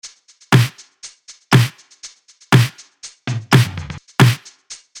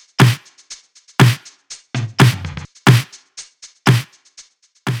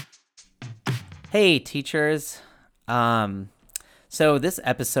Hey, teachers. Um, so this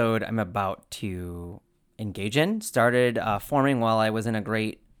episode I'm about to engage in started forming while I was in a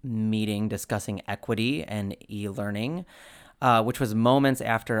great meeting discussing equity and e-learning, which was moments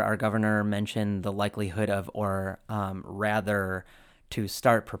after our governor mentioned the likelihood of, or rather, to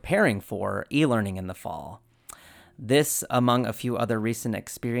start preparing for e-learning in the fall. This, among a few other recent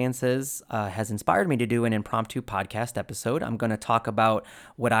experiences, has inspired me to do an impromptu podcast episode. I'm going to talk about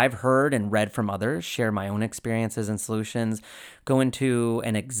what I've heard and read from others, share my own experiences and solutions, go into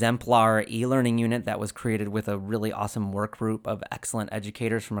an exemplar e learning unit that was created with a really awesome work group of excellent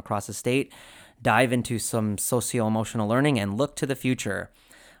educators from across the state, dive into some socio emotional learning, and look to the future.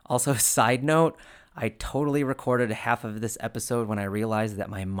 Also, side note, I totally recorded half of this episode when I realized that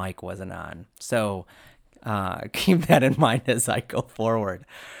my mic wasn't on. So, keep that in mind as I go forward.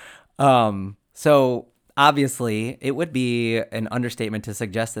 So obviously, it would be an understatement to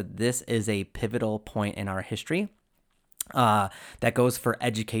suggest that this is a pivotal point in our history that goes for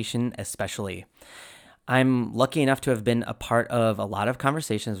education, especially. I'm lucky enough to have been a part of a lot of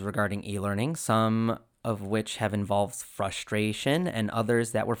conversations regarding e-learning, some of which have involved frustration and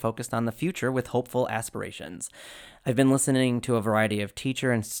others that were focused on the future with hopeful aspirations. I've been listening to a variety of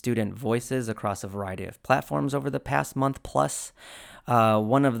teacher and student voices across a variety of platforms over the past month plus.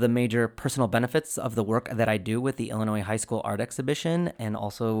 One of the major personal benefits of the work that I do with the Illinois High School Art Exhibition and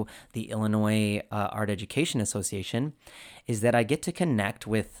also the Illinois Art Education Association is that I get to connect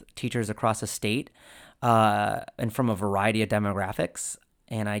with teachers across the state and from a variety of demographics,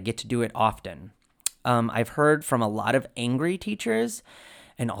 and I get to do it often. I've heard from a lot of angry teachers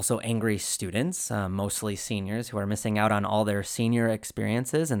and also angry students, mostly seniors, who are missing out on all their senior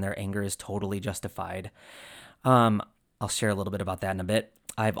experiences, and their anger is totally justified. I'll share a little bit about that in a bit.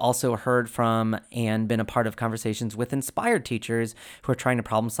 I've also heard from and been a part of conversations with inspired teachers who are trying to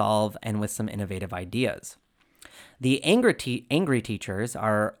problem solve and with some innovative ideas. The angry teachers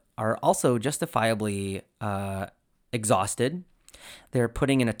are also justifiably exhausted. They're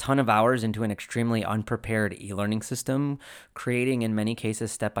putting in a ton of hours into an extremely unprepared e-learning system, creating in many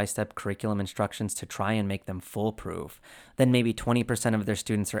cases step-by-step curriculum instructions to try and make them foolproof. Then maybe 20% of their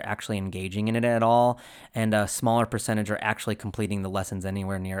students are actually engaging in it at all, and a smaller percentage are actually completing the lessons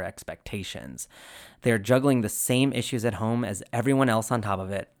anywhere near expectations. They're juggling the same issues at home as everyone else on top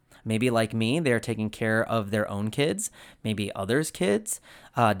of it. Maybe like me, they're taking care of their own kids, maybe others' kids,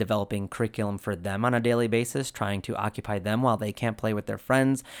 developing curriculum for them on a daily basis, trying to occupy them while they can't play with their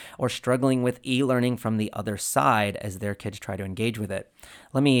friends, or struggling with e-learning from the other side as their kids try to engage with it.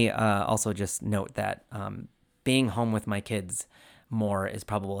 Let me also just note that being home with my kids more is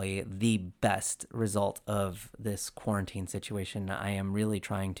probably the best result of this quarantine situation. I am really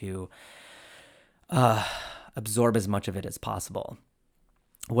trying to absorb as much of it as possible.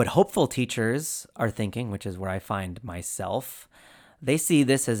 What hopeful teachers are thinking, which is where I find myself, they see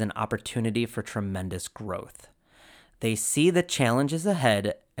this as an opportunity for tremendous growth. They see the challenges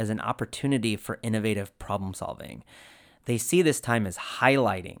ahead as an opportunity for innovative problem solving. They see this time as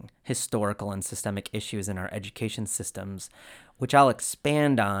highlighting historical and systemic issues in our education systems, which I'll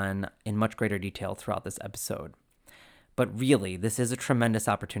expand on in much greater detail throughout this episode. But really, this is a tremendous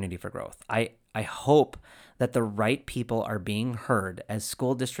opportunity for growth. I hope that the right people are being heard as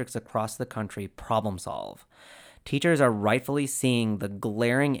school districts across the country problem solve. Teachers are rightfully seeing the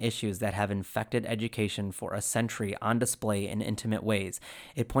glaring issues that have infected education for a century on display in intimate ways.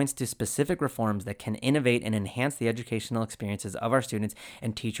 It points to specific reforms that can innovate and enhance the educational experiences of our students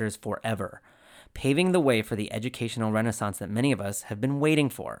and teachers forever, paving the way for the educational renaissance that many of us have been waiting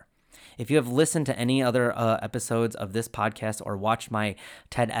for. If you have listened to any other episodes of this podcast or watched my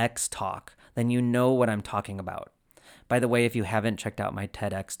TEDx talk, then you know what I'm talking about. By the way, if you haven't checked out my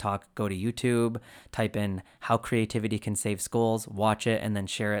TEDx talk, go to YouTube, type in How Creativity Can Save Schools, watch it, and then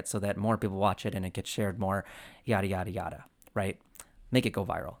share it so that more people watch it and it gets shared more, yada, yada, yada, right? Make it go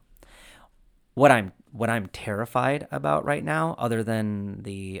viral. What I'm terrified about right now, other than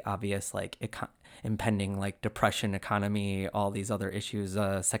the obvious impending depression, economy, all these other issues,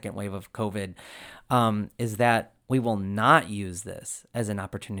 second wave of COVID, is that we will not use this as an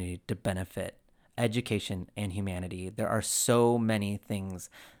opportunity to benefit education and humanity. There are so many things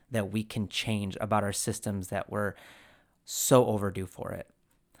that we can change about our systems that we're so overdue for it.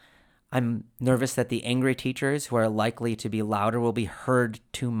 I'm nervous that the angry teachers who are likely to be louder will be heard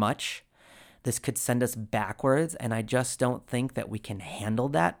too much. This could send us backwards, and I just don't think that we can handle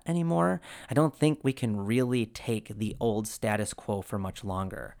that anymore. I don't think we can really take the old status quo for much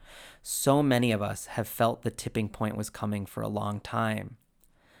longer. So many of us have felt the tipping point was coming for a long time.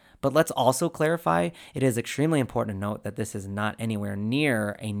 But let's also clarify, it is extremely important to note that this is not anywhere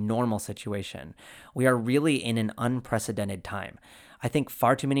near a normal situation. We are really in an unprecedented time. I think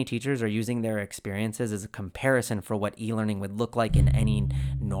far too many teachers are using their experiences as a comparison for what e-learning would look like in any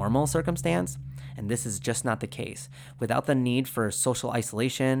normal circumstance, and this is just not the case. Without the need for social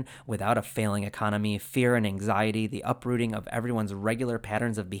isolation, without a failing economy, fear and anxiety, the uprooting of everyone's regular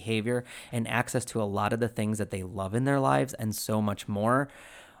patterns of behavior, and access to a lot of the things that they love in their lives, and so much more,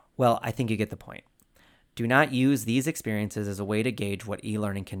 well, I think you get the point. Do not use these experiences as a way to gauge what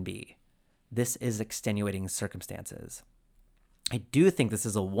e-learning can be. This is extenuating circumstances. I do think this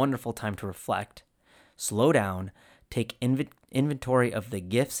is a wonderful time to reflect, slow down, take inventory of the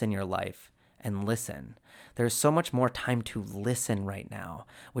gifts in your life, and listen. There's so much more time to listen right now,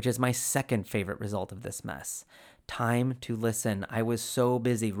 which is my second favorite result of this mess. Time to listen. I was so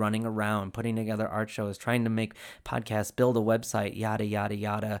busy running around, putting together art shows, trying to make podcasts, build a website, yada, yada,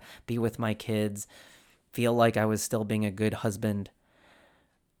 yada, be with my kids, feel like I was still being a good husband.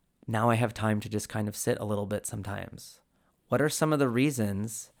 Now I have time to just kind of sit a little bit sometimes. What are some of the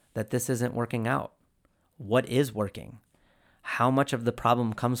reasons that this isn't working out? What is working? How much of the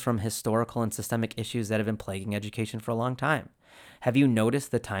problem comes from historical and systemic issues that have been plaguing education for a long time? Have you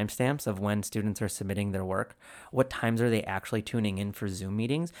noticed the timestamps of when students are submitting their work? What times are they actually tuning in for Zoom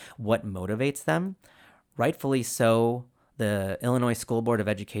meetings? What motivates them? Rightfully so, the Illinois School Board of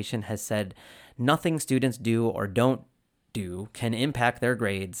Education has said nothing students do or don't do can impact their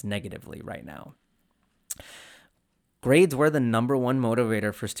grades negatively right now. Grades were the number one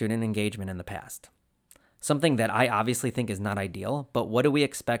motivator for student engagement in the past. Something that I obviously think is not ideal, but what do we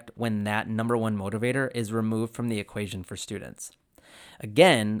expect when that number one motivator is removed from the equation for students?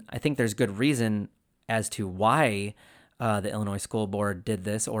 Again, I think there's good reason as to why the Illinois School Board did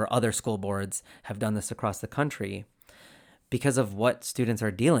this, or other school boards have done this across the country, because of what students are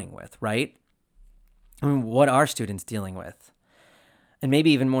dealing with, right? I mean, what are students dealing with? And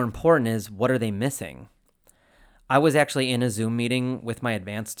maybe even more important is, what are they missing? I was actually in a Zoom meeting with my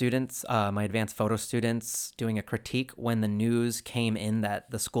advanced students, my advanced photo students, doing a critique when the news came in that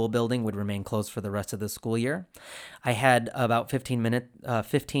the school building would remain closed for the rest of the school year. I had about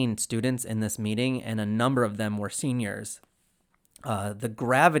 15 students in this meeting, and a number of them were seniors. The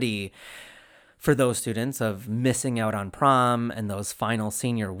gravity for those students of missing out on prom and those final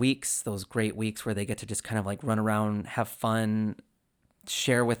senior weeks, those great weeks where they get to just kind of like run around, have fun,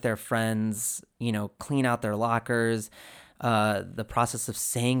 share with their friends, clean out their lockers, the process of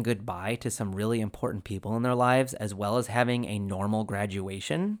saying goodbye to some really important people in their lives, as well as having a normal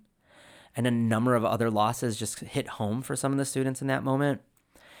graduation. And a number of other losses just hit home for some of the students in that moment.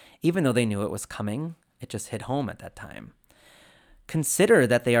 Even though they knew it was coming, it just hit home at that time. Consider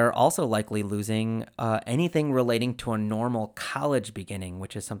that they are also likely losing anything relating to a normal college beginning,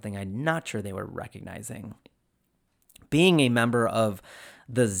 which is something I'm not sure they were recognizing. Being a member of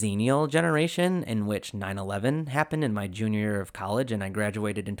the Xennial generation, in which 9/11 happened in my junior year of college, and I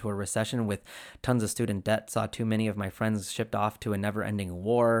graduated into a recession with tons of student debt, saw too many of my friends shipped off to a never-ending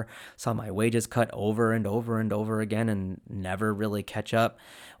war, saw my wages cut over and over and over again and never really catch up.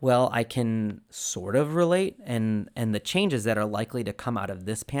 Well, I can sort of relate, and the changes that are likely to come out of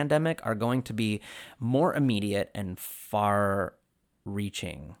this pandemic are going to be more immediate and far-reaching.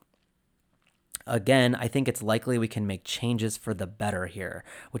 Again, I think it's likely we can make changes for the better here,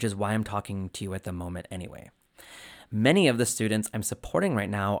 which is why I'm talking to you at the moment anyway. Many of the students I'm supporting right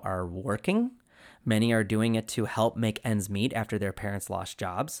now are working. Many are doing it to help make ends meet after their parents lost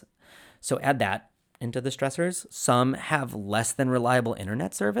jobs. So add that into the stressors. Some have less than reliable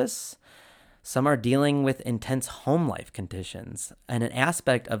internet service. Some are dealing with intense home life conditions. And an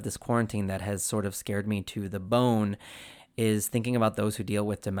aspect of this quarantine that has sort of scared me to the bone is thinking about those who deal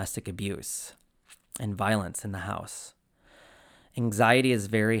with domestic abuse and violence in the house. Anxiety is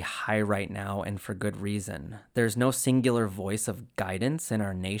very high right now, and for good reason. There's no singular voice of guidance in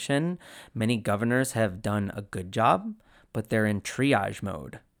our nation. Many governors have done a good job, but they're in triage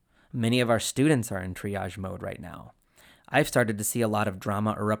mode. Many of our students are in triage mode right now. I've started to see a lot of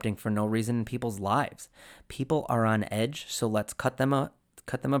drama erupting for no reason in people's lives. People are on edge, so let's cut them a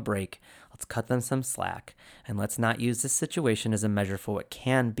break. Let's cut them some slack, and let's not use this situation as a measure for what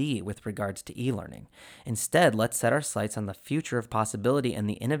can be with regards to e-learning. Instead, let's set our sights on the future of possibility and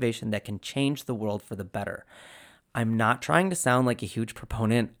the innovation that can change the world for the better. I'm not trying to sound like a huge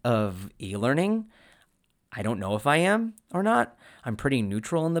proponent of e-learning. I don't know if I am or not. I'm pretty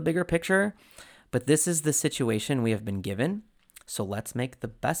neutral in the bigger picture, but this is the situation we have been given, so let's make the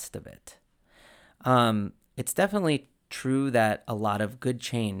best of it. It's definitely true that a lot of good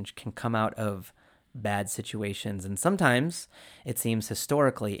change can come out of bad situations. And sometimes it seems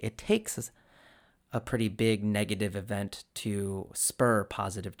historically it takes a pretty big negative event to spur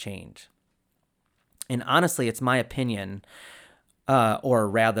positive change. And honestly, it's my opinion, or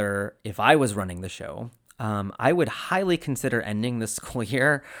rather, if I was running the show, I would highly consider ending the school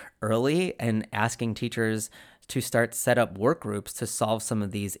year early and asking teachers to start set up work groups to solve some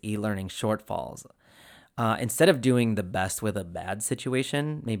of these e-learning shortfalls. Instead of doing the best with a bad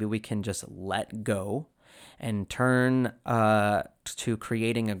situation, maybe we can just let go and turn to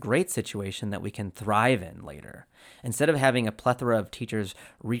creating a great situation that we can thrive in later. Instead of having a plethora of teachers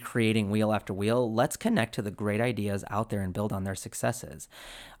recreating wheel after wheel, let's connect to the great ideas out there and build on their successes.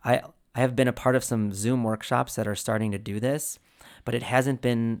 I have been a part of some Zoom workshops that are starting to do this, but it hasn't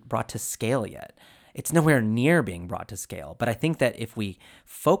been brought to scale yet. It's nowhere near being brought to scale, but I think that if we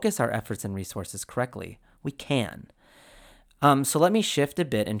focus our efforts and resources correctly, we can. So let me shift a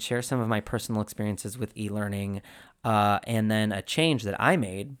bit and share some of my personal experiences with e-learning and then a change that I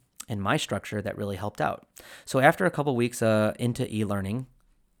made in my structure that really helped out. So after a couple weeks into e-learning,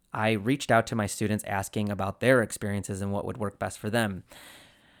 I reached out to my students asking about their experiences and what would work best for them.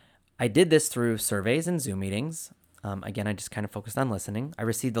 I did this through surveys and Zoom meetings. Again, I just kind of focused on listening. I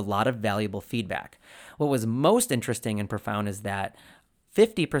received a lot of valuable feedback. What was most interesting and profound is that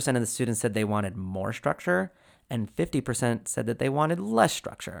 50% of the students said they wanted more structure, and 50% said that they wanted less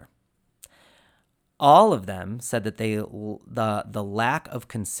structure. All of them said that the lack of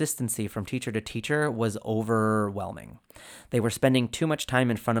consistency from teacher to teacher was overwhelming. They were spending too much time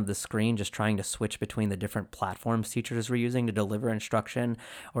in front of the screen just trying to switch between the different platforms teachers were using to deliver instruction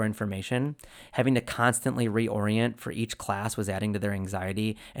or information. Having to constantly reorient for each class was adding to their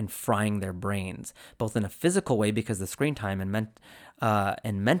anxiety and frying their brains, both in a physical way because of the screen time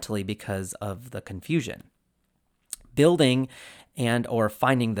and mentally because of the confusion. Building and or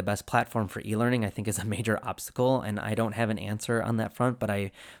finding the best platform for e-learning, I think, is a major obstacle, and I don't have an answer on that front, but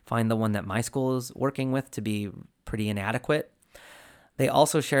I find the one that my school is working with to be pretty inadequate. They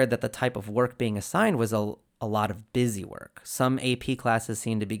also shared that the type of work being assigned was a lot of busy work. Some AP classes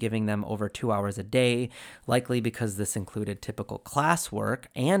seemed to be giving them over 2 hours a day, likely because this included typical classwork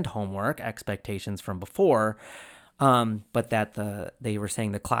and homework expectations from before, but that they were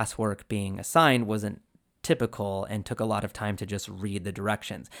saying the classwork being assigned wasn't typical and took a lot of time to just read the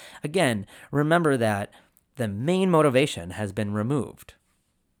directions. Again, remember that the main motivation has been removed.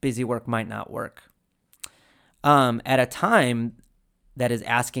 Busy work might not work. At a time that is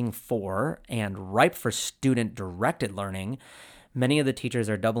asking for and ripe for student-directed learning, many of the teachers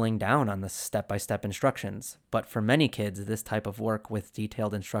are doubling down on the step-by-step instructions. But for many kids, this type of work with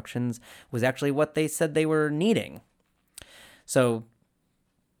detailed instructions was actually what they said they were needing. So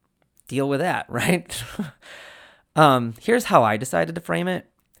deal with that, right? Here's how I decided to frame it.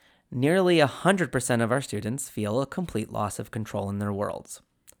 Nearly 100% of our students feel a complete loss of control in their worlds.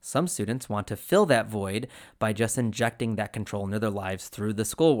 Some students want to fill that void by just injecting that control into their lives through the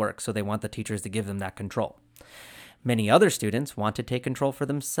schoolwork, so they want the teachers to give them that control. Many other students want to take control for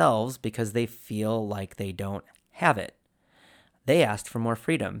themselves because they feel like they don't have it. They asked for more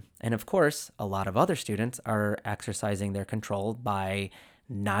freedom. And of course, a lot of other students are exercising their control by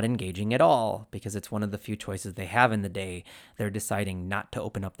not engaging at all because it's one of the few choices they have in the day. They're deciding not to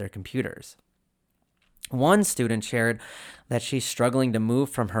open up their computers. One student shared that she's struggling to move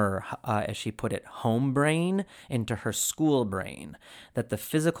from her, as she put it, home brain into her school brain, that the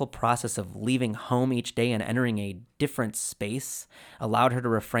physical process of leaving home each day and entering a different space allowed her to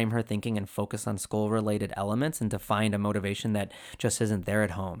reframe her thinking and focus on school-related elements and to find a motivation that just isn't there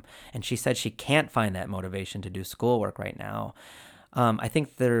at home. And she said she can't find that motivation to do schoolwork right now. I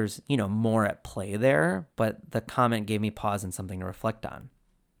think there's, more at play there, but the comment gave me pause and something to reflect on.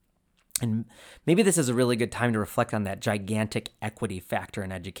 And maybe this is a really good time to reflect on that gigantic equity factor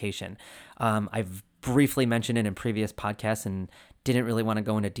in education. I've briefly mentioned it in previous podcasts and didn't really want to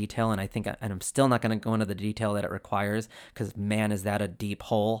go into detail, and I'm still not going to go into the detail that it requires because, man, is that a deep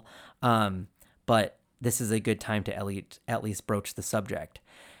hole. But this is a good time to at least broach the subject.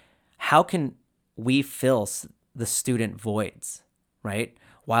 How can we fill the student voids, right,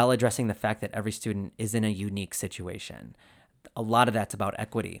 while addressing the fact that every student is in a unique situation? A lot of that's about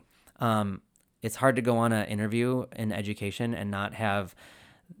equity. It's hard to go on an interview in education and not have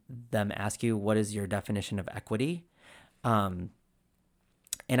them ask you, what is your definition of equity? And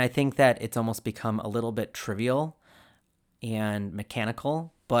I think that it's almost become a little bit trivial and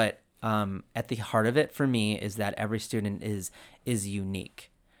mechanical, but at the heart of it for me is that every student is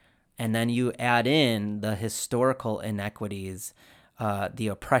unique. And then you add in the historical inequities, the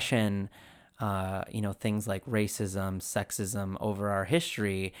oppression, things like racism, sexism over our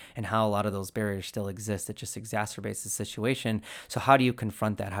history, and how a lot of those barriers still exist. It just exacerbates the situation. So how do you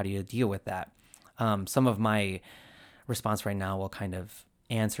confront that? How do you deal with that? Some of my response right now will kind of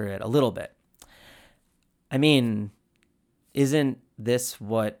answer it a little bit. I mean, isn't this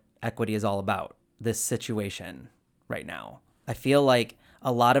what equity is all about? This situation right now. I feel like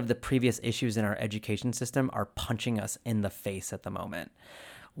a lot of the previous issues in our education system are punching us in the face at the moment.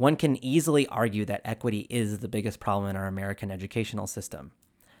 One can easily argue that equity is the biggest problem in our American educational system.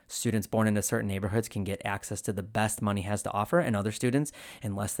 Students born into certain neighborhoods can get access to the best money has to offer, and other students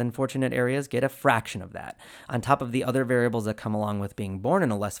in less than fortunate areas get a fraction of that, on top of the other variables that come along with being born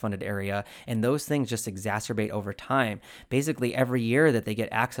in a less funded area, and those things just exacerbate over time. Basically, every year that they get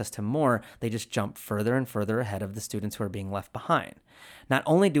access to more, they just jump further and further ahead of the students who are being left behind. Not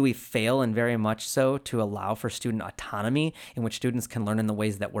only do we fail, and very much so, to allow for student autonomy in which students can learn in the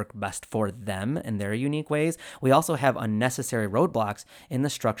ways that work best for them in their unique ways, we also have unnecessary roadblocks in the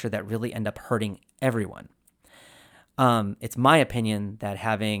structure that really end up hurting everyone. It's my opinion that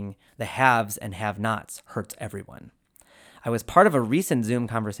having the haves and have-nots hurts everyone. I was part of a recent Zoom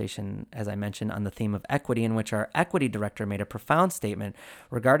conversation, as I mentioned, on the theme of equity, in which our equity director made a profound statement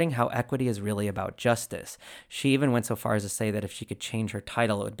regarding how equity is really about justice. She even went so far as to say that if she could change her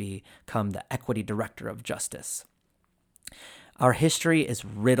title, it would become the equity director of justice. Our history is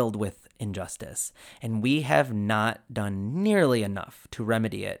riddled with injustice, and we have not done nearly enough to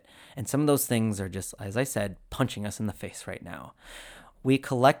remedy it. And some of those things are just, as I said, punching us in the face right now. We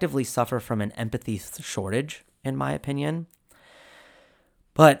collectively suffer from an empathy shortage, in my opinion.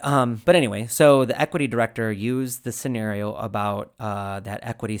 But anyway, so the equity director used the scenario about that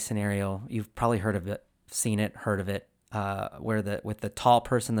equity scenario. You've probably heard of it, seen it, heard of it, where with the tall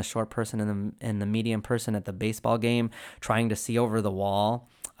person, the short person, and the medium person at the baseball game trying to see over the wall.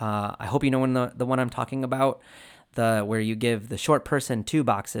 I hope you know the one I'm talking about. Where you give the short person 2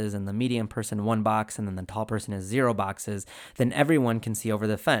 boxes and the medium person 1 box, and then the tall person is 0 boxes. Then everyone can see over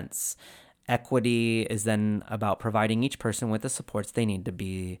the fence. Equity is then about providing each person with the supports they need to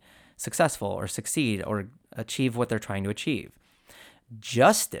be successful or succeed or achieve what they're trying to achieve.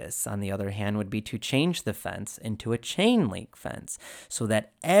 Justice, on the other hand, would be to change the fence into a chain link fence so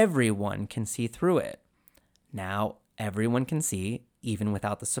that everyone can see through it. Now, everyone can see even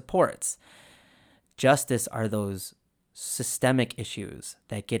without the supports. Justice are those systemic issues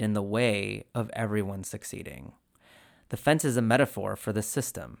that get in the way of everyone succeeding. The fence is a metaphor for the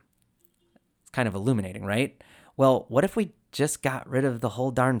system. Kind of illuminating, right? Well, what if we just got rid of the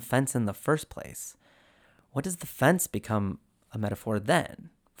whole darn fence in the first place? What does the fence become a metaphor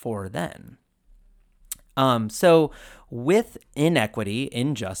for then? So with inequity,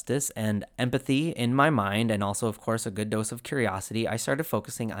 injustice, and empathy in my mind, and also, of course, a good dose of curiosity, I started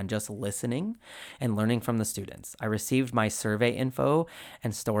focusing on just listening and learning from the students. I received my survey info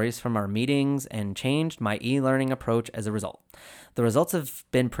and stories from our meetings and changed my e-learning approach as a result. The results have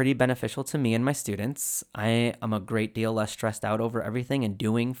been pretty beneficial to me and my students. I am a great deal less stressed out over everything and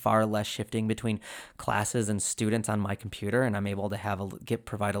doing far less shifting between classes and students on my computer, and I'm able to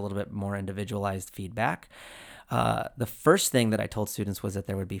provide a little bit more individualized feedback. The first thing that I told students was that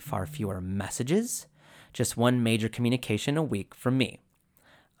there would be far fewer messages, just 1 major communication a week from me,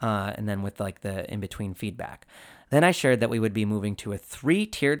 and then with like the in-between feedback. Then I shared that we would be moving to a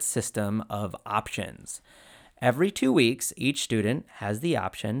 3-tiered system of options. Every 2 weeks, each student has the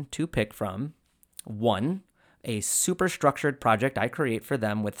option to pick from 1, a super structured project I create for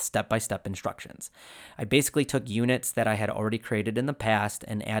them with step-by-step instructions. I basically took units that I had already created in the past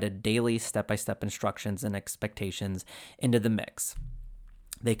and added daily step-by-step instructions and expectations into the mix.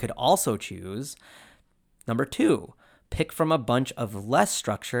 They could also choose, number 2, pick from a bunch of less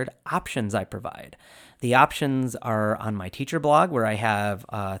structured options I provide. The options are on my teacher blog, where I have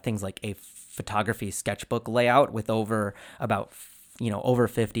things like a photography sketchbook layout with over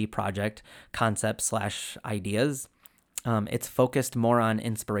 50 project concepts / ideas. It's focused more on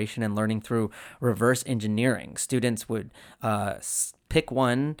inspiration and learning through reverse engineering. Students would pick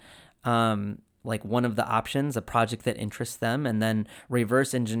one, like one of the options, a project that interests them, and then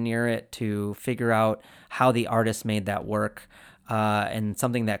reverse engineer it to figure out how the artist made that work, and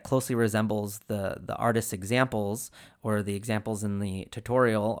something that closely resembles the artist's examples or the examples in the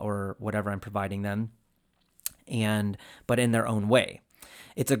tutorial or whatever I'm providing them, but in their own way.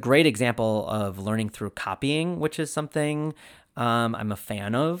 It's a great example of learning through copying, which is something I'm a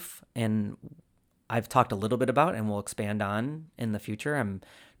fan of, and I've talked a little bit about and will expand on in the future. I'm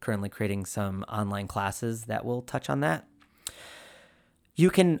currently creating some online classes that will touch on that. You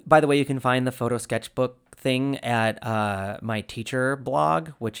can find the photo sketchbook thing at my teacher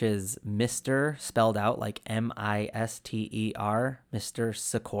blog, which is Mr. spelled out like Mister, Mr.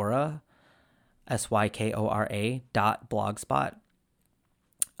 Sakura, Sykora.blogspot.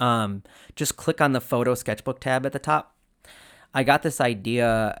 Just click on the photo sketchbook tab at the top. I got this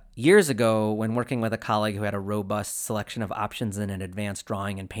idea years ago when working with a colleague who had a robust selection of options in an advanced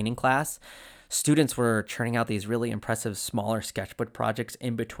drawing and painting class. Students were churning out these really impressive smaller sketchbook projects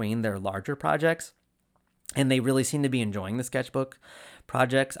in between their larger projects, and they really seemed to be enjoying the sketchbook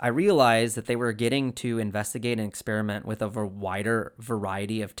projects. I realized that they were getting to investigate and experiment with a wider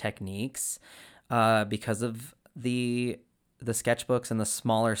variety of techniques because of the sketchbooks and the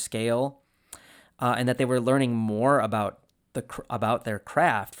smaller scale, and that they were learning more about their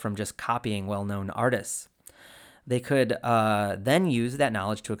craft from just copying well-known artists. They could then use that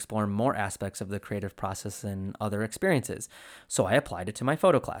knowledge to explore more aspects of the creative process and other experiences. So I applied it to my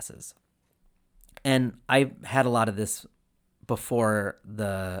photo classes. And I had a lot of this before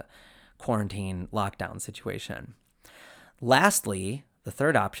the quarantine lockdown situation. Lastly, the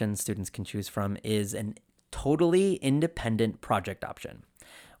third option students can choose from is an totally independent project option.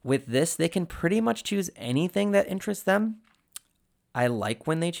 With this, they can pretty much choose anything that interests them. I like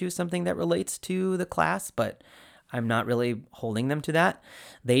when they choose something that relates to the class, but I'm not really holding them to that.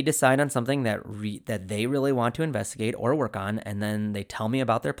 They decide on something that they really want to investigate or work on, and then they tell me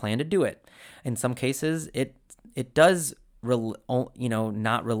about their plan to do it. In some cases, it does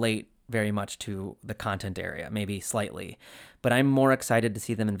not relate very much to the content area, maybe slightly, but I'm more excited to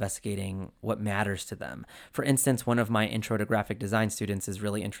see them investigating what matters to them. For instance, one of my intro to graphic design students is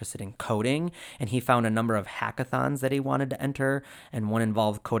really interested in coding, and he found a number of hackathons that he wanted to enter, and one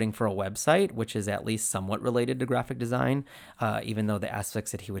involved coding for a website, which is at least somewhat related to graphic design, even though the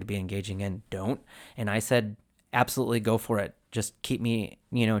aspects that he would be engaging in don't. And I said, absolutely go for it. Just keep me,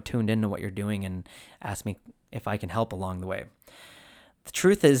 tuned into what you're doing and ask me if I can help along the way. The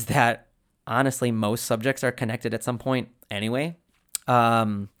truth is that, honestly, most subjects are connected at some point anyway.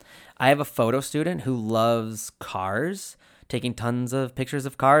 I have a photo student who loves cars, taking tons of pictures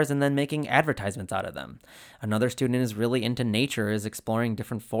of cars and then making advertisements out of them. Another student is really into nature, is exploring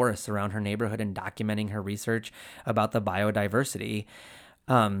different forests around her neighborhood and documenting her research about the biodiversity.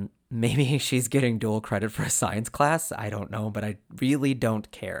 Maybe she's getting dual credit for a science class. I don't know, but I really don't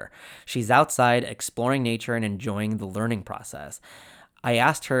care. She's outside exploring nature and enjoying the learning process. I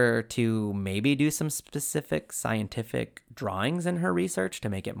asked her to maybe do some specific scientific drawings in her research to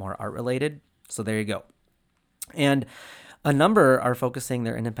make it more art related. So there you go. And a number are focusing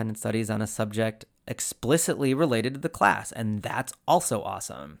their independent studies on a subject explicitly related to the class, and that's also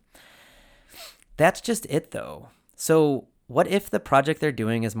awesome. That's just it though. So what if the project they're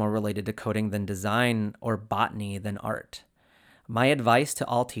doing is more related to coding than design or botany than art? My advice to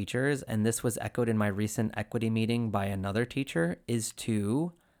all teachers, and this was echoed in my recent equity meeting by another teacher, is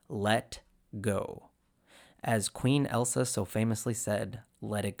to let go. As Queen Elsa so famously said,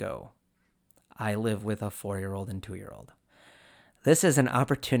 let it go. I live with a 4-year-old and 2-year-old. This is an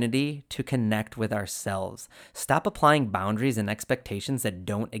opportunity to connect with ourselves. Stop applying boundaries and expectations that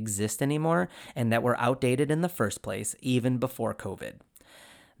don't exist anymore and that were outdated in the first place, even before COVID.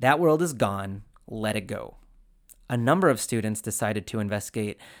 That world is gone. Let it go. A number of students decided to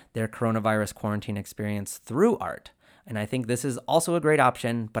investigate their coronavirus quarantine experience through art, and I think this is also a great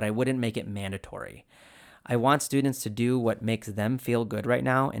option, but I wouldn't make it mandatory. I want students to do what makes them feel good right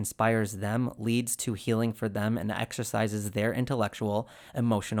now, inspires them, leads to healing for them, and exercises their intellectual,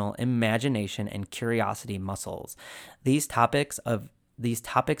 emotional, imagination, and curiosity muscles. These topics of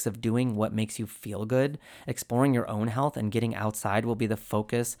doing what makes you feel good, exploring your own health, and getting outside will be the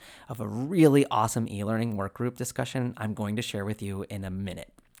focus of a really awesome e-learning work group discussion I'm going to share with you in a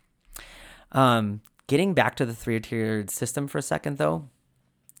minute. Getting back to the 3-tiered system for a second, though,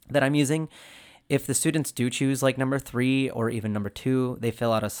 that I'm using, if the students do choose like number 3 or even number 2, they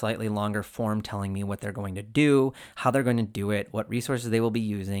fill out a slightly longer form telling me what they're going to do, how they're going to do it, what resources they will be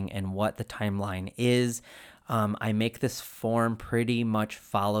using, and what the timeline is. I make this form pretty much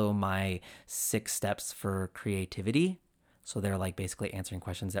follow my 6 steps for creativity. So they're like basically answering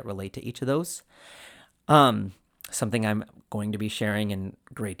questions that relate to each of those. Something I'm going to be sharing in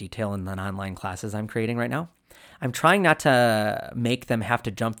great detail in the online classes I'm creating right now. I'm trying not to make them have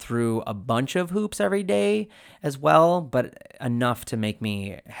to jump through a bunch of hoops every day as well, but enough to make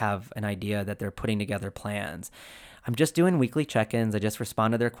me have an idea that they're putting together plans. I'm just doing weekly check-ins. I just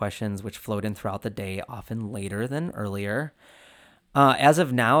respond to their questions, which float in throughout the day, often later than earlier. As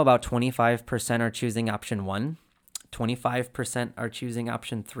of now, about 25% are choosing option 1, 25% are choosing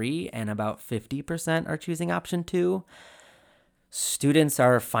option 3, and about 50% are choosing option 2. Students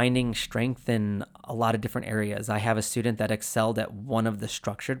are finding strength in a lot of different areas. I have a student that excelled at one of the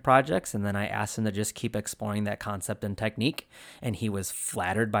structured projects, and then I asked him to just keep exploring that concept and technique, and he was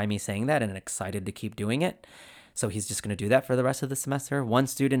flattered by me saying that and excited to keep doing it. So he's just going to do that for the rest of the semester. One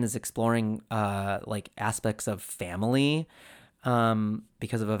student is exploring like aspects of family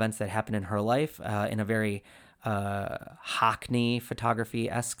because of events that happened in her life in a very Hockney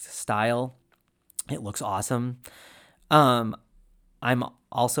photography-esque style. It looks awesome. I'm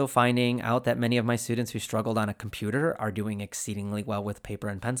also finding out that many of my students who struggled on a computer are doing exceedingly well with paper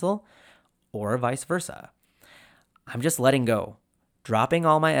and pencil, or vice versa. I'm just letting go, dropping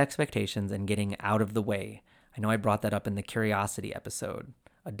all my expectations and getting out of the way. I know I brought that up in the curiosity episode.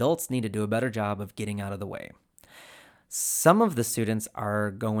 Adults need to do a better job of getting out of the way. Some of the students are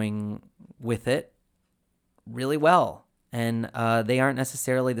going with it really well, and they aren't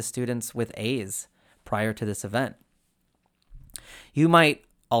necessarily the students with A's prior to this event. You might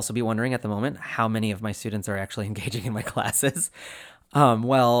also be wondering at the moment how many of my students are actually engaging in my classes.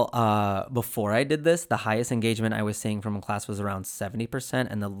 Before I did this, the highest engagement I was seeing from a class was around 70%,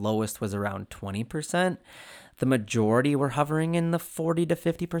 and the lowest was around 20%. The majority were hovering in the 40 to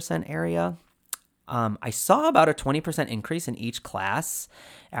 50% area. I saw about a 20% increase in each class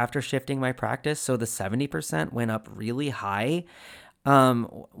after shifting my practice, so the 70% went up really high.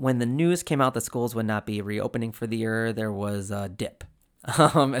 When the news came out that schools would not be reopening for the year, there was a dip,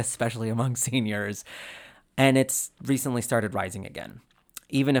 especially among seniors, and it's recently started rising again.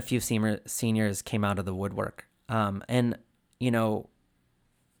 Even a few seniors came out of the woodwork.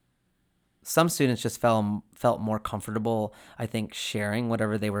 Some students just felt more comfortable, I think, sharing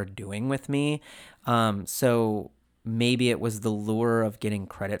whatever they were doing with me. So maybe it was the lure of getting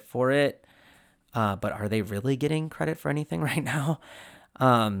credit for it. But are they really getting credit for anything right now?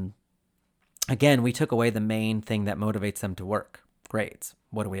 Again, we took away the main thing that motivates them to work: grades.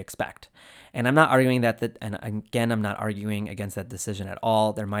 What do we expect? And I'm not arguing I'm not arguing against that decision at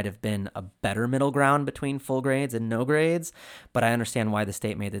all. There might have been a better middle ground between full grades and no grades, but I understand why the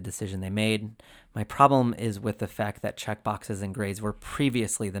state made the decision they made. My problem is with the fact that checkboxes and grades were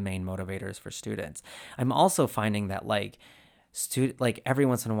previously the main motivators for students. I'm also finding that every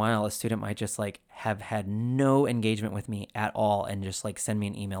once in a while, a student might just have had no engagement with me at all and just send me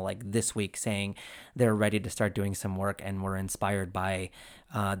an email this week saying they're ready to start doing some work and were inspired by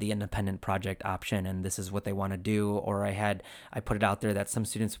the independent project option and this is what they want to do. Or I put it out there that some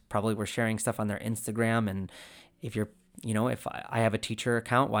students probably were sharing stuff on their Instagram, and if I have a teacher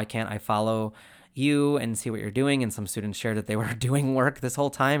account, why can't I follow you and see what you're doing? And some students shared that they were doing work this whole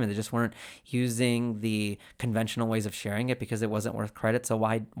time and they just weren't using the conventional ways of sharing it because it wasn't worth credit. So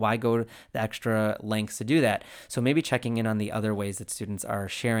why go the extra lengths to do that? So maybe checking in on the other ways that students are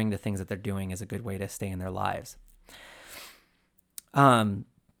sharing the things that they're doing is a good way to stay in their lives.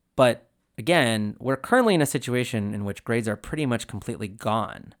 But again, we're currently in a situation in which grades are pretty much completely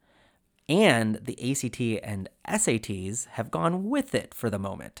gone, and the ACT and SATs have gone with it for the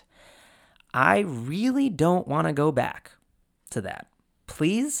moment. I really don't want to go back to that.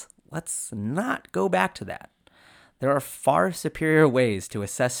 Please, let's not go back to that. There are far superior ways to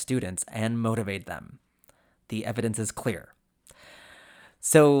assess students and motivate them. The evidence is clear.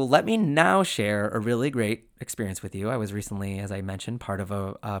 So let me now share a really great experience with you. I was recently, as I mentioned, part of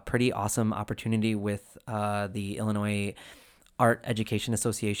a pretty awesome opportunity with the Illinois Art Education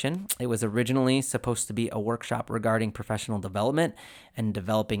Association. It was originally supposed to be a workshop regarding professional development and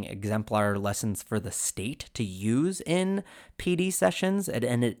developing exemplar lessons for the state to use in PD sessions,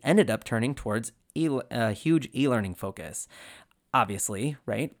 and it ended up turning towards a huge e-learning focus. Obviously,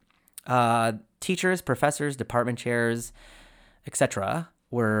 right? Teachers, professors, department chairs, etc.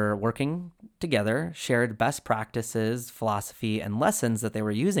 were working together, shared best practices, philosophy, and lessons that they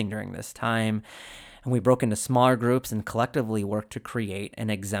were using during this time. And we broke into smaller groups and collectively worked to create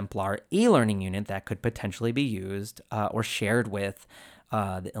an exemplar e-learning unit that could potentially be used or shared with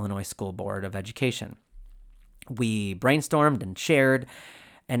the Illinois School Board of Education. We brainstormed and shared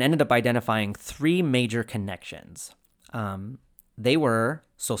and ended up identifying three major connections. They were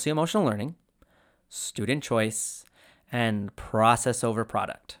socio-emotional learning, student choice, and process over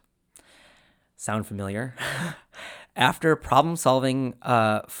product. Sound familiar? After problem-solving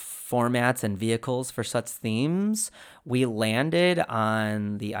formats and vehicles for such themes, we landed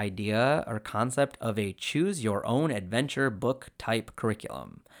on the idea or concept of a choose-your-own-adventure book-type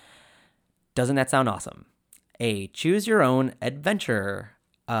curriculum. Doesn't that sound awesome? A choose-your-own-adventure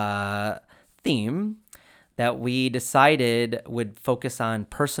theme that we decided would focus on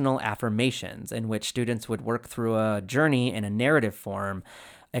personal affirmations, in which students would work through a journey in a narrative form,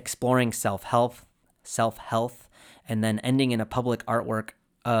 exploring self-help, self-health, and then ending in a public artwork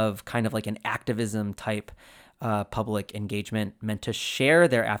of kind of like an activism type public engagement meant to share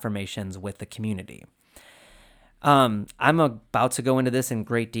their affirmations with the community. I'm about to go into this in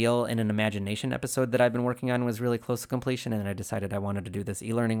great deal in an imagination episode that I've been working on, was really close to completion, and I decided I wanted to do this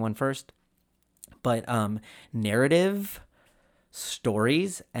e-learning one first. But narrative,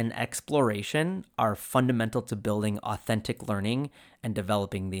 stories, and exploration are fundamental to building authentic learning and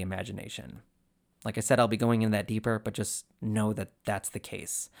developing the imagination. Like I said, I'll be going into that deeper, but just know that that's the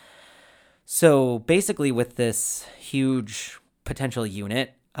case. So basically with this huge potential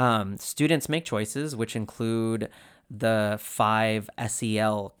unit, students make choices, which include the 5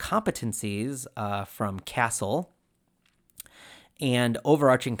 SEL competencies from Castle and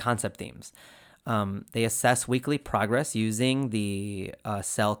overarching concept themes. They assess weekly progress using the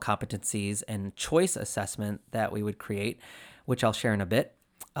SEL competencies and choice assessment that we would create, which I'll share in a bit.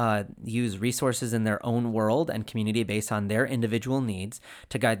 Use resources in their own world and community based on their individual needs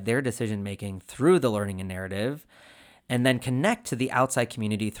to guide their decision-making through the learning and narrative, and then connect to the outside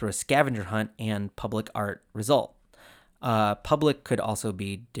community through a scavenger hunt and public art result. Public could also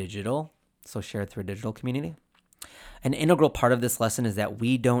be digital, so shared through a digital community. An integral part of this lesson is that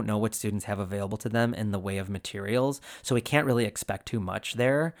we don't know what students have available to them in the way of materials, so we can't really expect too much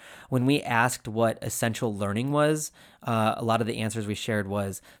there. When we asked what essential learning was, a lot of the answers we shared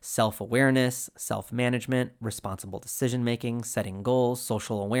was self-awareness, self-management, responsible decision-making, setting goals,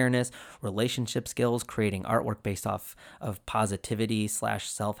 social awareness, relationship skills, creating artwork based off of positivity /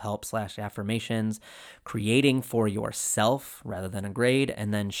 self-help / affirmations, creating for yourself rather than a grade,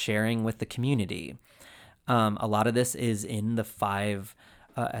 and then sharing with the community. A lot of this is in the 5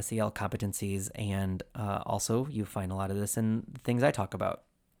 SEL competencies, and also you find a lot of this in things I talk about.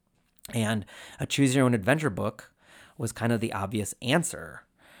 And a choose your own adventure book was kind of the obvious answer.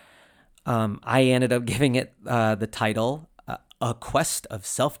 I ended up giving it the title, A Quest of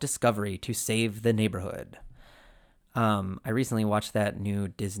Self-Discovery to Save the Neighborhood. I recently watched that new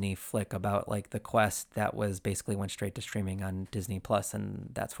Disney flick about like the quest that was basically went straight to streaming on Disney Plus, and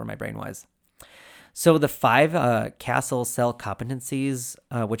that's where my brain was. So the 5 Castle SEL competencies,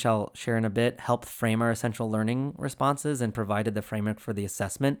 which I'll share in a bit, helped frame our essential learning responses and provided the framework for the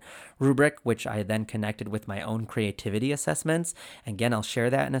assessment rubric, which I then connected with my own creativity assessments. Again, I'll share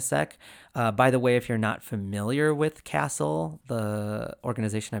that in a sec. By the way, if you're not familiar with Castle, the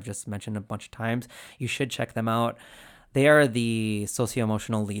organization I've just mentioned a bunch of times, you should check them out. They are the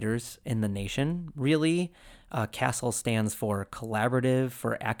socio-emotional leaders in the nation, really. Castle stands for Collaborative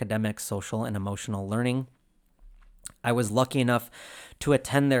for Academic, Social, and Emotional Learning. I was lucky enough to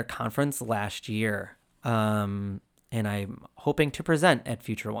attend their conference last year, and I'm hoping to present at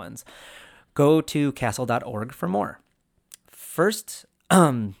future ones. Go to castle.org for more. First,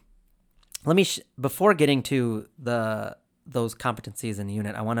 before getting to those competencies in the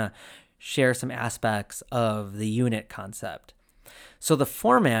unit, I want to share some aspects of the unit concept. So the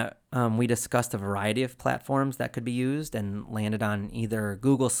format, we discussed a variety of platforms that could be used and landed on either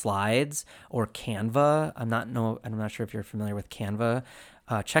Google Slides or Canva. I'm not sure if you're familiar with Canva.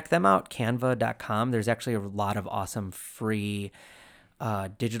 Check them out, canva.com. There's actually a lot of awesome free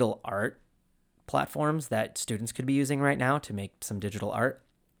digital art platforms that students could be using right now to make some digital art.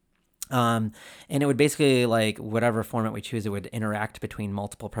 And it would basically, like whatever format we choose, it would interact between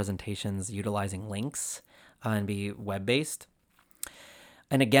multiple presentations utilizing links and be web-based.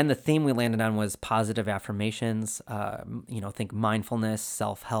 And again, the theme we landed on was positive affirmations, think mindfulness,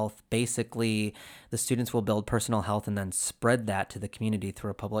 self-health. Basically, the students will build personal health and then spread that to the community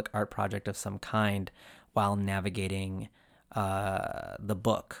through a public art project of some kind while navigating the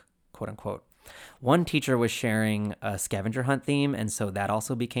book, quote unquote. One teacher was sharing a scavenger hunt theme, and so that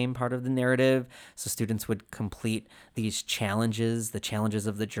also became part of the narrative. So students would complete these challenges, the challenges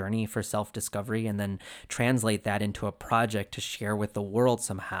of the journey for self-discovery, and then translate that into a project to share with the world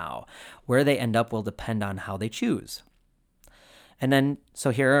somehow. Where they end up will depend on how they choose. And then,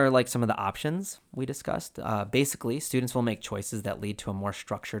 so here are like some of the options we discussed. Basically, students will make choices that lead to a more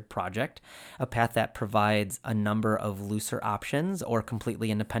structured project, a path that provides a number of looser options, or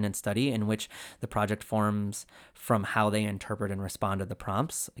completely independent study in which the project forms from how they interpret and respond to the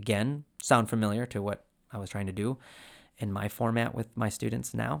prompts. Again, sound familiar to what I was trying to do in my format with my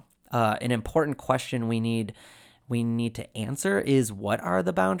students now. An important question we need to answer is, what are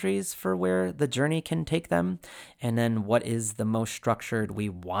the boundaries for where the journey can take them? And then what is the most structured we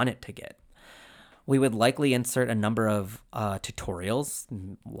want it to get? We would likely insert a number of tutorials,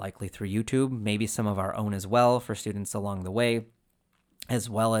 likely through YouTube, maybe some of our own as well for students along the way, as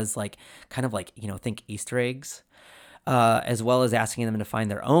well as think Easter eggs, as well as asking them to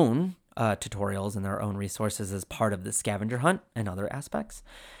find their own tutorials and their own resources as part of the scavenger hunt and other aspects.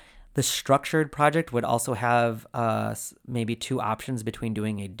 The structured project would also have maybe two options between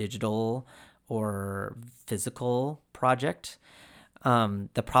doing a digital or physical project.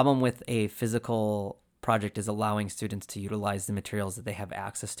 The problem with a physical project is allowing students to utilize the materials that they have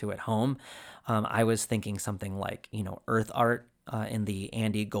access to at home. I was thinking something like, earth art in the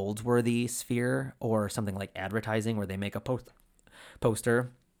Andy Goldsworthy sphere, or something like advertising where they make a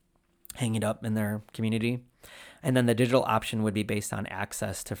poster, hang it up in their community. And then the digital option would be based on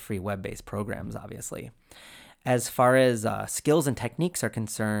access to free web-based programs, obviously. As far as skills and techniques are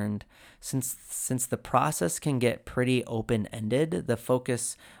concerned, since the process can get pretty open-ended, the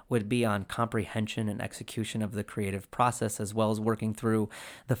focus would be on comprehension and execution of the creative process, as well as working through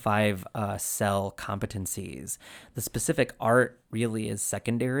the 5 cell competencies. The specific art really is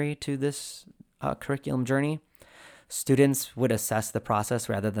secondary to this curriculum journey. Students would assess the process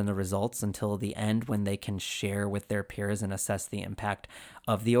rather than the results until the end, when they can share with their peers and assess the impact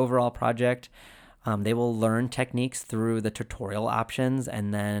of the overall project. They will learn techniques through the tutorial options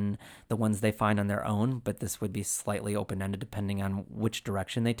and then the ones they find on their own, but this would be slightly open-ended depending on which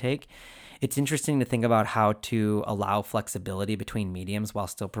direction they take. It's interesting to think about how to allow flexibility between mediums while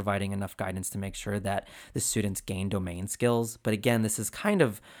still providing enough guidance to make sure that the students gain domain skills. But again, this is kind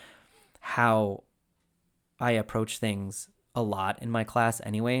of how I approach things a lot in my class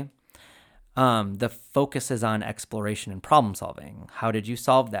anyway. The focus is on exploration and problem solving. How did you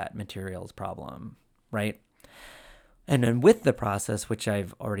solve that materials problem, right? And then with the process, which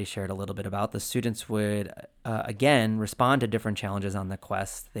I've already shared a little bit about, the students would, again, respond to different challenges on the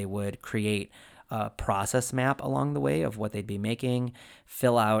quest. They would create a process map along the way of what they'd be making,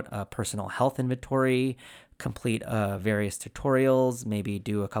 fill out a personal health inventory, complete various tutorials, maybe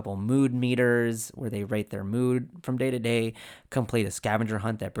do a couple mood meters where they rate their mood from day to day, complete a scavenger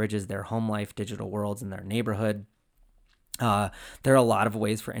hunt that bridges their home life, digital worlds, and their neighborhood. There are a lot of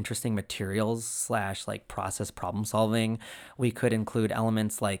ways for interesting materials / like process problem solving. We could include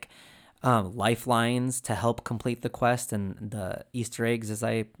elements like lifelines to help complete the quest, and the Easter eggs, as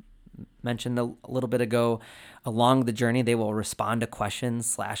I mentioned a little bit ago. Along the journey, they will respond to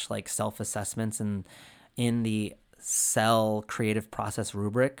questions / like self-assessments and in the cell creative process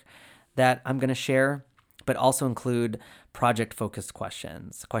rubric that I'm going to share, but also include project-focused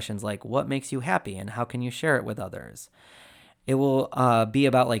questions. Questions like, what makes you happy and how can you share it with others? It will be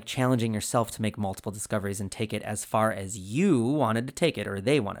about like challenging yourself to make multiple discoveries and take it as far as you wanted to take it or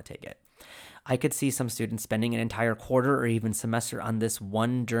they want to take it. I could see some students spending an entire quarter or even semester on this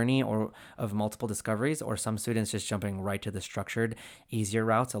one journey or of multiple discoveries, or some students just jumping right to the structured, easier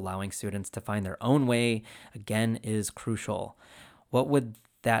routes. Allowing students to find their own way, again, is crucial. What would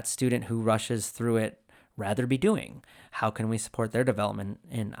that student who rushes through it rather be doing? How can we support their development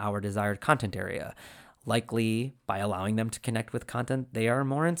in our desired content area? Likely by allowing them to connect with content they are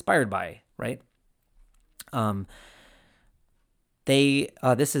more inspired by, right?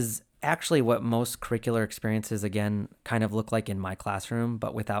 This is actually what most curricular experiences, again, kind of look like in my classroom,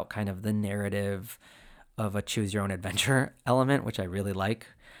 but without kind of the narrative of a choose your own adventure element, which I really like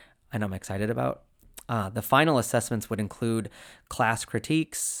and I'm excited about. The final assessments would include class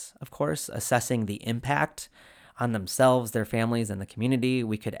critiques, of course, assessing the impact on themselves, their families, and the community.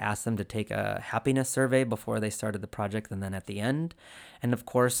 We could ask them to take a happiness survey before they started the project and then at the end. And of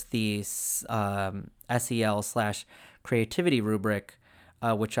course, the SEL / creativity rubric,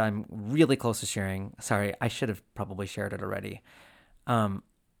 which I'm really close to sharing. Sorry, I should have probably shared it already.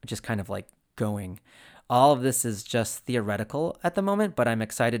 Just kind of like going. All of this is just theoretical at the moment, but I'm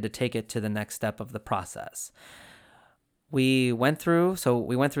excited to take it to the next step of the process. We went through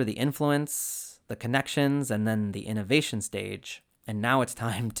the influence, the connections, and then the innovation stage. And now it's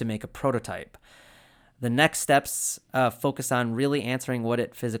time to make a prototype. The next steps focus on really answering what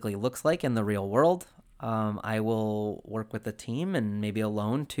it physically looks like in the real world. I will work with the team and maybe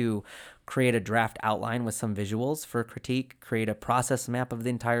alone to create a draft outline with some visuals for critique, create a process map of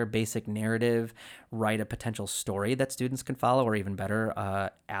the entire basic narrative, write a potential story that students can follow, or even better,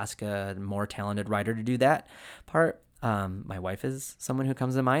 ask a more talented writer to do that part. My wife is someone who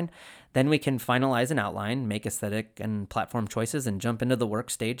comes to mind. Then we can finalize an outline, make aesthetic and platform choices, and jump into the work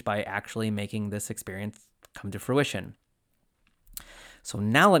stage by actually making this experience come to fruition. So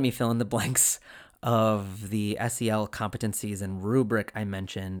now let me fill in the blanks of the SEL competencies and rubric I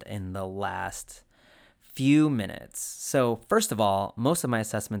mentioned in the last few minutes. So first of all, most of my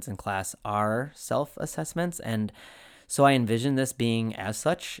assessments in class are self-assessments, and so I envision this being as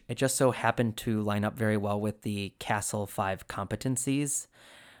such. It just so happened to line up very well with the Castle 5 competencies.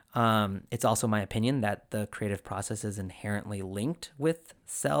 It's also my opinion that the creative process is inherently linked with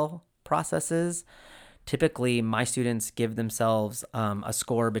cell processes. Typically, my students give themselves a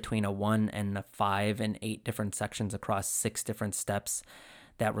score between a 1 and a 5 in 8 different sections across 6 different steps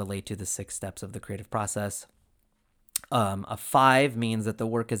that relate to the 6 steps of the creative process. A 5 means that the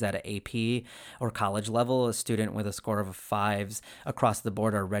work is at an AP or college level. A student with a score of 5s across the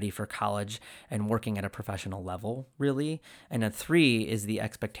board are ready for college and working at a professional level, really. And a 3 is the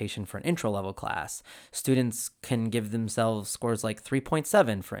expectation for an intro level class. Students can give themselves scores like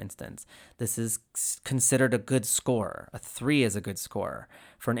 3.7, for instance. This is considered a good score. A 3 is a good score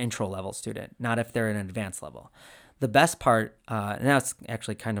for an intro level student, not if they're in an advanced level. The best part, and that's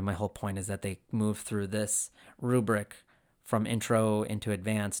actually kind of my whole point, is that they move through this rubric from intro into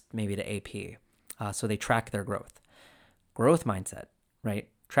advanced, maybe to AP. So they track their growth. Growth mindset, right?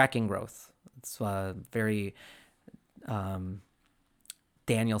 Tracking growth. It's very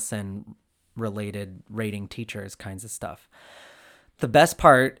Danielson related rating teachers kinds of stuff. The best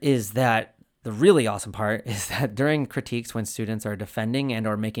part is that the really awesome part is that during critiques, when students are defending and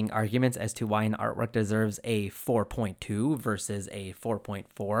or making arguments as to why an artwork deserves a 4.2 versus a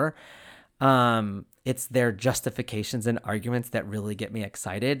 4.4, it's their justifications and arguments that really get me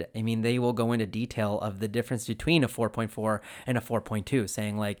excited. I mean, they will go into detail of the difference between a 4.4 and a 4.2,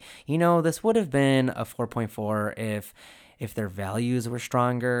 saying like, this would have been a 4.4 if their values were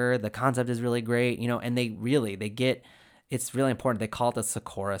stronger. The concept is really great, and it's really important. They call it the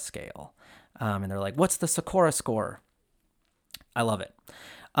Sakura scale. And they're like, what's the Sakura score? I love it.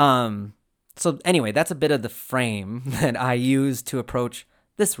 So anyway, that's a bit of the frame that I use to approach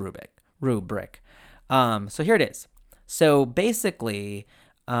this rubric. So here it is. So basically,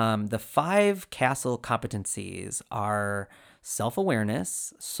 the 5 CASTLE competencies are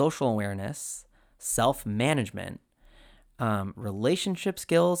self-awareness, social awareness, self-management, relationship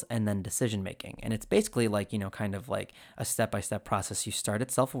skills, and then decision making. And it's basically like, kind of like a step-by-step process. You start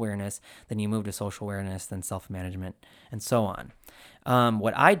at self-awareness, then you move to social awareness, then self-management, and so on.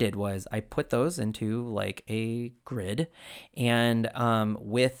 What I did was I put those into like a grid, and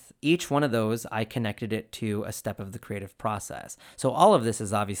with each one of those, I connected it to a step of the creative process. So all of this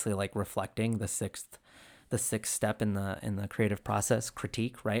is obviously like reflecting the sixth step in the creative process,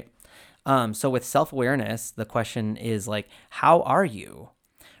 critique, right? So with self-awareness, the question is like, how are you?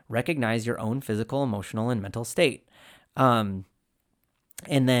 Recognize your own physical, emotional, and mental state. And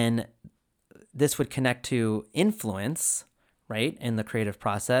then this would connect to influence, right, in the creative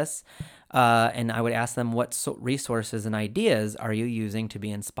process. And I would ask them, what resources and ideas are you using to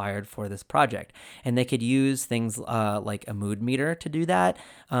be inspired for this project? And they could use things like a mood meter to do that.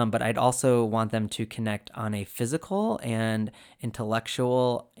 But I'd also want them to connect on a physical and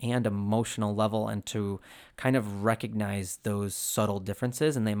intellectual and emotional level, and to kind of recognize those subtle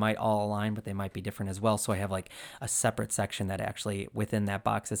differences. And they might all align, but they might be different as well. So I have like a separate section that actually within that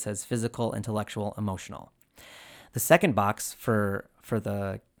box, it says physical, intellectual, emotional. The second box for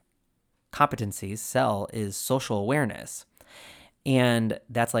the competencies cell is social awareness. And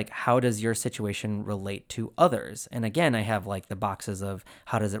that's like, how does your situation relate to others? And again, I have like the boxes of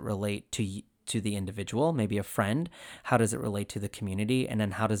how does it relate to the individual, maybe a friend, how does it relate to the community, and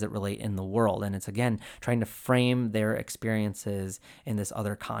then how does it relate in the world? And it's again trying to frame their experiences in this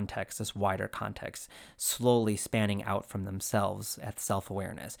other context, this wider context, slowly spanning out from themselves at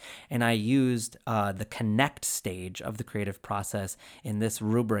self-awareness. And I used the connect stage of the creative process in this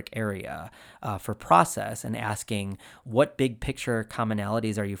rubric area for process, and asking, what big picture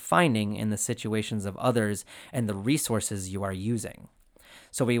commonalities are you finding in the situations of others and the resources you are using?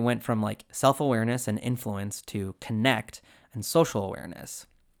 So we went from like self-awareness and influence to connect and social awareness.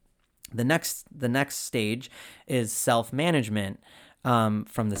 The next stage is self-management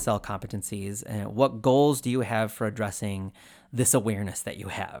from the cell competencies. And what goals do you have for addressing this awareness that you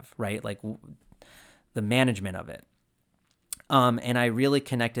have, right? Like the management of it. And I really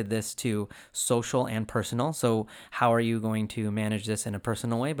connected this to social and personal. So how are you going to manage this in a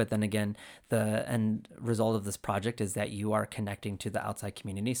personal way? But then again, the end result of this project is that you are connecting to the outside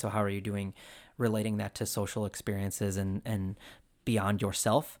community. So how are you relating that to social experiences and beyond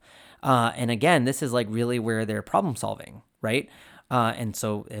yourself? And again, this is like really where they're problem solving, right? And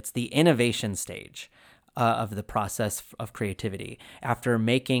so it's the innovation stage of the process of creativity. After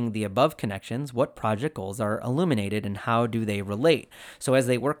making the above connections, what project goals are illuminated and how do they relate? So as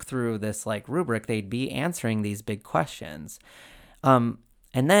they work through this like rubric, they'd be answering these big questions. And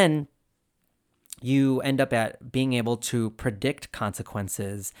then you end up at being able to predict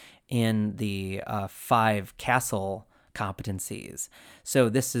consequences in the 5 CASTLE competencies. So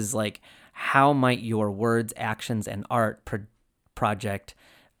this is like, how might your words, actions, and art project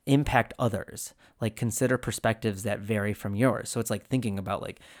impact others. Like consider perspectives that vary from yours. So it's like thinking about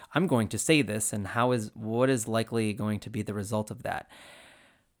like, I'm going to say this and what is likely going to be the result of that.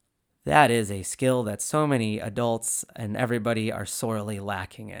 That is a skill that so many adults and everybody are sorely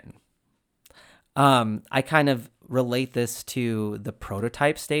lacking in. I kind of relate this to the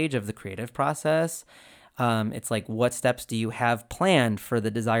prototype stage of the creative process. It's like, what steps do you have planned for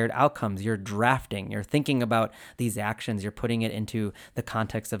the desired outcomes? You're drafting, you're thinking about these actions, you're putting it into the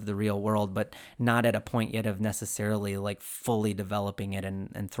context of the real world, but not at a point yet of necessarily like fully developing it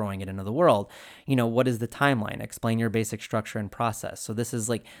and throwing it into the world. What is the timeline? Explain your basic structure and process. So this is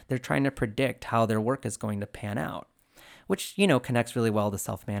like, they're trying to predict how their work is going to pan out, which, connects really well to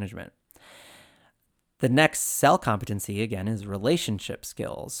self-management. The next cell competency, again, is relationship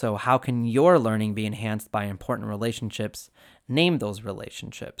skills. So how can your learning be enhanced by important relationships? Name those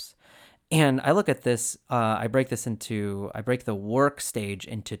relationships. And I look at this, I break the work stage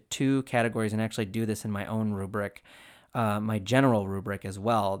into two categories, and actually do this in my own rubric, my general rubric as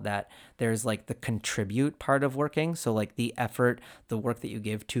well, that there's like the contribute part of working. So like the effort, the work that you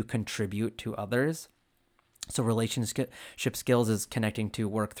give to contribute to others. So relationship skills is connecting to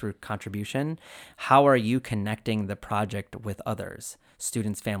work through contribution. How are you connecting the project with others,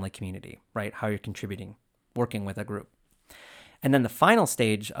 students, family, community, right? How you're contributing, working with a group. And then the final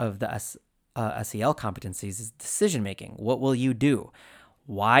stage of the SEL competencies is decision-making. What will you do?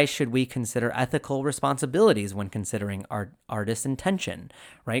 Why should we consider ethical responsibilities when considering artist intention,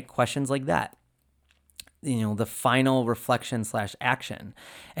 right? Questions like that. The final reflection / action.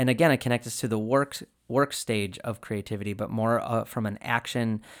 And again, I connect this to the work stage of creativity, but more from an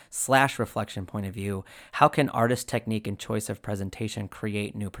action / reflection point of view. How can artist technique and choice of presentation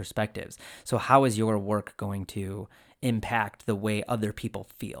create new perspectives? So how is your work going to impact the way other people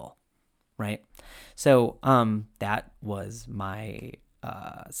feel, right? So that was my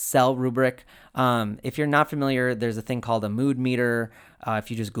cell rubric. If you're not familiar, there's a thing called a mood meter.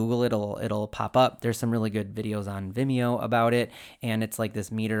 If you just Google it, it'll pop up. There's some really good videos on Vimeo about it. And it's like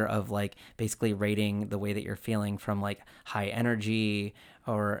this meter of like basically rating the way that you're feeling from like high energy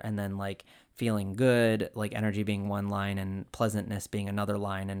and then like feeling good, like energy being one line and pleasantness being another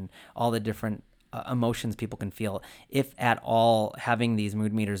line, and all the different emotions people can feel. If at all, having these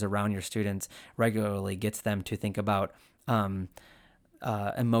mood meters around your students regularly gets them to think about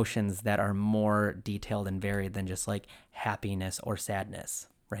emotions that are more detailed and varied than just like happiness or sadness,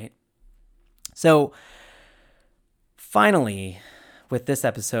 right? So finally, with this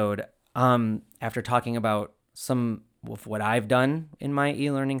episode, after talking about some of what I've done in my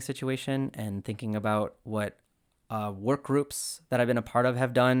e-learning situation and thinking about what work groups that I've been a part of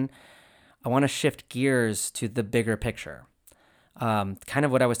have done, I want to shift gears to the bigger picture. Kind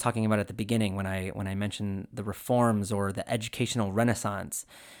of what I was talking about at the beginning when I mentioned the reforms or the educational renaissance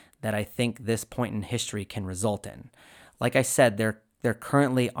that I think this point in history can result in. Like I said, there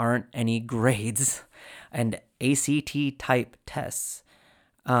currently aren't any grades and ACT type tests.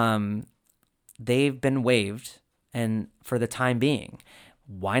 They've been waived, and for the time being,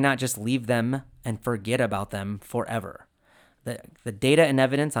 why not just leave them and forget about them forever? The data and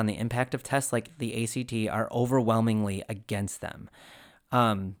evidence on the impact of tests like the ACT are overwhelmingly against them.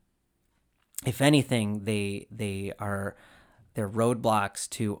 If anything, they're roadblocks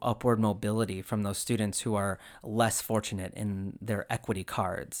to upward mobility from those students who are less fortunate in their equity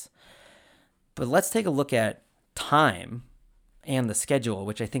cards. But let's take a look at time and the schedule,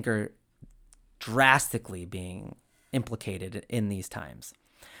 which I think are drastically being implicated in these times.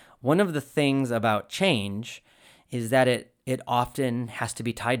 One of the things about change is that it often has to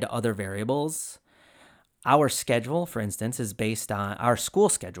be tied to other variables. Our schedule, for instance, our school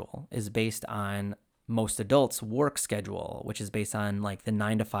schedule is based on most adults' work schedule, which is based on like the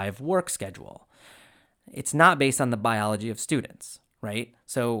 9 to 5 work schedule. It's not based on the biology of students, right?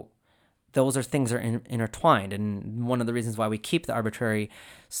 So those things are intertwined. And one of the reasons why we keep the arbitrary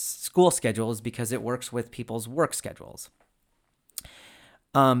school schedule is because it works with people's work schedules.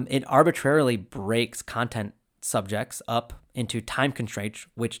 It arbitrarily breaks content subjects up into time constraints,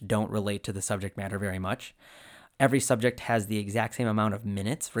 which don't relate to the subject matter very much. Every subject has the exact same amount of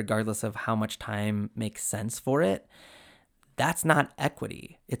minutes, regardless of how much time makes sense for it. That's not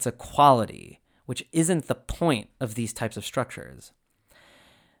equity. It's equality, which isn't the point of these types of structures.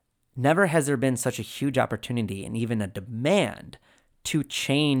 Never has there been such a huge opportunity and even a demand to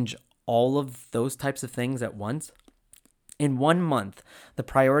change all of those types of things at once. In 1 month, the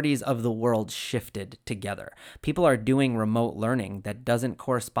priorities of the world shifted together. People are doing remote learning that doesn't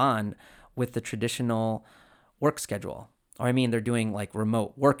correspond with the traditional work schedule. Or they're doing like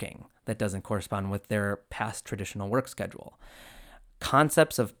remote working that doesn't correspond with their past traditional work schedule.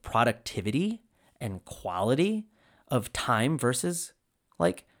 Concepts of productivity and quality, of time versus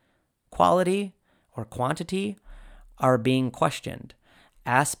like quality or quantity, are being questioned.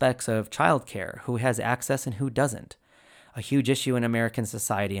 Aspects of childcare, who has access and who doesn't, a huge issue in American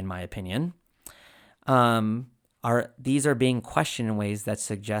society, in my opinion. These are being questioned in ways that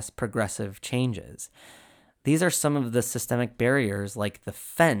suggest progressive changes. These are some of the systemic barriers, like the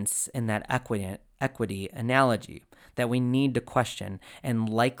fence in that equity analogy, that we need to question and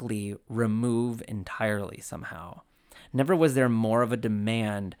likely remove entirely somehow. Never was there more of a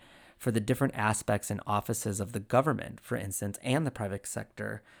demand for the different aspects and offices of the government, for instance, and the private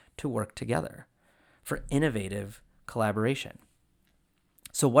sector to work together for innovative collaboration.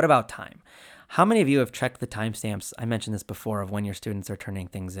 So what about time? How many of you have checked the timestamps? I mentioned this before, of when your students are turning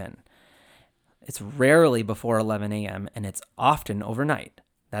things in. It's rarely before 11 a.m. and it's often overnight.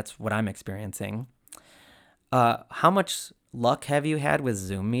 That's what I'm experiencing. How much luck have you had with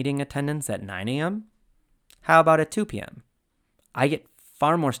Zoom meeting attendance at 9 a.m.? How about at 2 p.m.? I get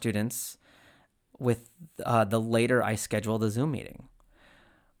far more students with the later I schedule the Zoom meeting.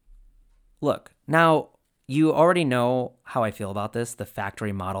 Look, now you already know how I feel about this. The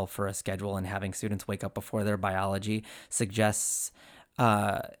factory model for a schedule and having students wake up before their biology suggests,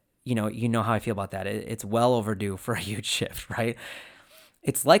 you know how I feel about that. It's well overdue for a huge shift, right?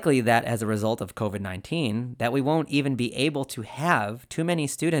 It's likely that as a result of COVID-19, that we won't even be able to have too many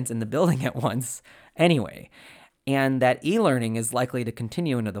students in the building at once anyway. And that e-learning is likely to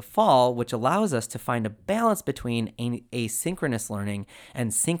continue into the fall, which allows us to find a balance between asynchronous learning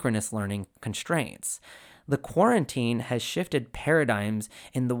and synchronous learning constraints. The quarantine has shifted paradigms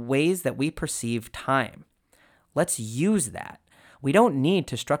in the ways that we perceive time. Let's use that. We don't need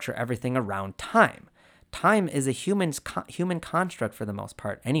to structure everything around time. Time is a human construct for the most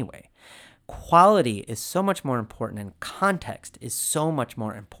part anyway. Quality is so much more important, and context is so much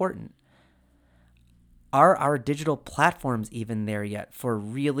more important. Are our digital platforms even there yet for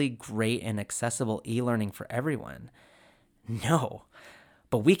really great and accessible e-learning for everyone? No,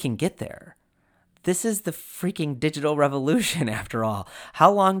 but we can get there. This is the freaking digital revolution, after all.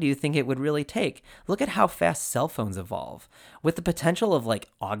 How long do you think it would really take? Look at how fast cell phones evolve. With the potential of like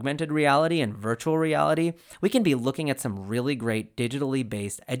augmented reality and virtual reality, we can be looking at some really great digitally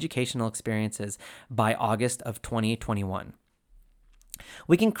based educational experiences by August of 2021.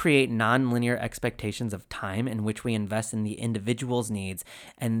 We can create nonlinear expectations of time in which we invest in the individual's needs,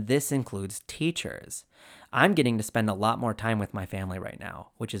 and this includes teachers. I'm getting to spend a lot more time with my family right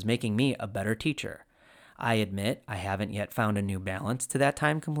now, which is making me a better teacher. I admit I haven't yet found a new balance to that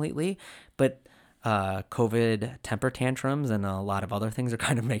time completely, but COVID temper tantrums and a lot of other things are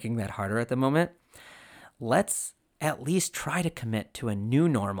kind of making that harder at the moment. Let's at least try to commit to a new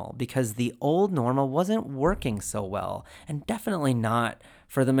normal, because the old normal wasn't working so well, and definitely not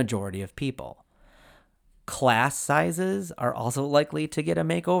for the majority of people. Class sizes are also likely to get a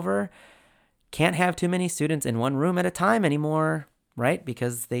makeover. Can't have too many students in one room at a time anymore, right?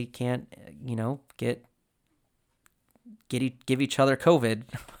 Because they can't, give each other COVID.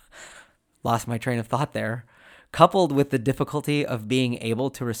 Lost my train of thought there. Coupled with the difficulty of being able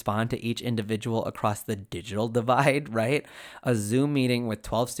to respond to each individual across the digital divide, right? A Zoom meeting with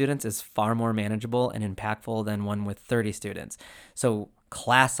 12 students is far more manageable and impactful than one with 30 students. So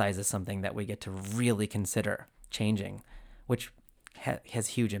class size is something that we get to really consider changing, which has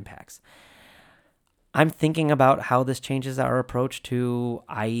huge impacts. I'm thinking about how this changes our approach to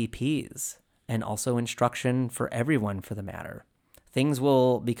IEPs and also instruction for everyone, for the matter. Things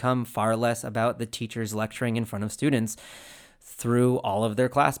will become far less about the teachers lecturing in front of students through all of their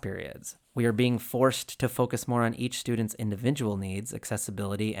class periods. We are being forced to focus more on each student's individual needs,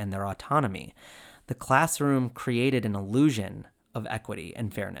 accessibility, and their autonomy. The classroom created an illusion of equity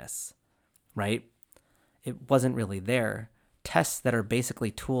and fairness, right? It wasn't really there. Tests that are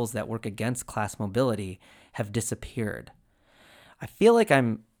basically tools that work against class mobility have disappeared. I feel like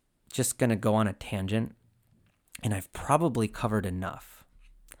I'm just going to go on a tangent, and I've probably covered enough.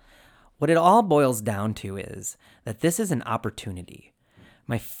 What it all boils down to is that this is an opportunity.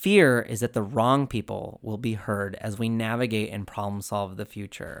 My fear is that the wrong people will be heard as we navigate and problem solve the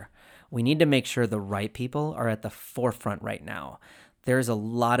future. We need to make sure the right people are at the forefront right now. There's a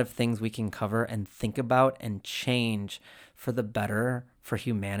lot of things we can cover and think about and change for the better, for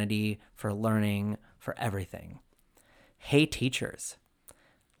humanity, for learning, for everything. Hey, teachers,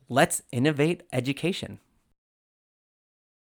 let's innovate education.